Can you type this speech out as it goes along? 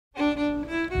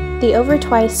The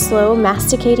OverTwice Slow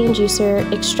Masticating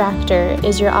Juicer Extractor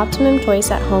is your optimum choice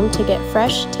at home to get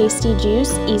fresh, tasty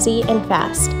juice easy and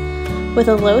fast. With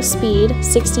a low speed,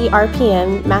 60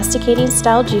 RPM, masticating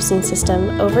style juicing system,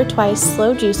 OverTwice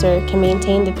Slow Juicer can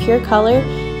maintain the pure color,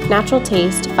 natural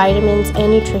taste, vitamins,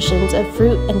 and nutritions of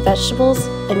fruit and vegetables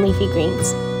and leafy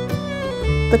greens.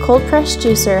 The cold press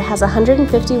juicer has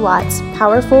 150 watts,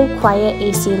 powerful, quiet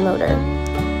AC motor.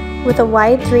 With a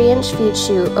wide 3-inch feed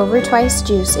chute, OverTwice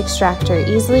Juice Extractor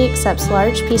easily accepts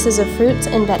large pieces of fruits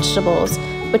and vegetables,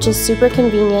 which is super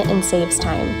convenient and saves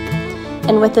time.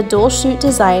 And with the dual chute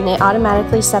design, it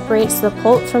automatically separates the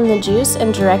pulp from the juice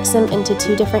and directs them into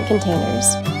 2 different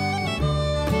containers.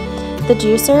 The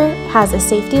juicer has a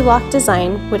safety lock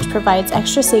design, which provides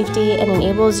extra safety and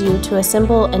enables you to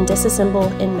assemble and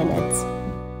disassemble in minutes.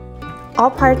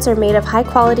 All parts are made of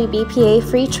high-quality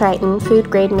BPA-free Triton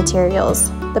food-grade materials.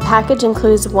 The package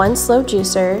includes 1 slow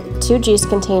juicer, 2 juice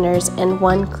containers, and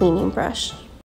 1 cleaning brush.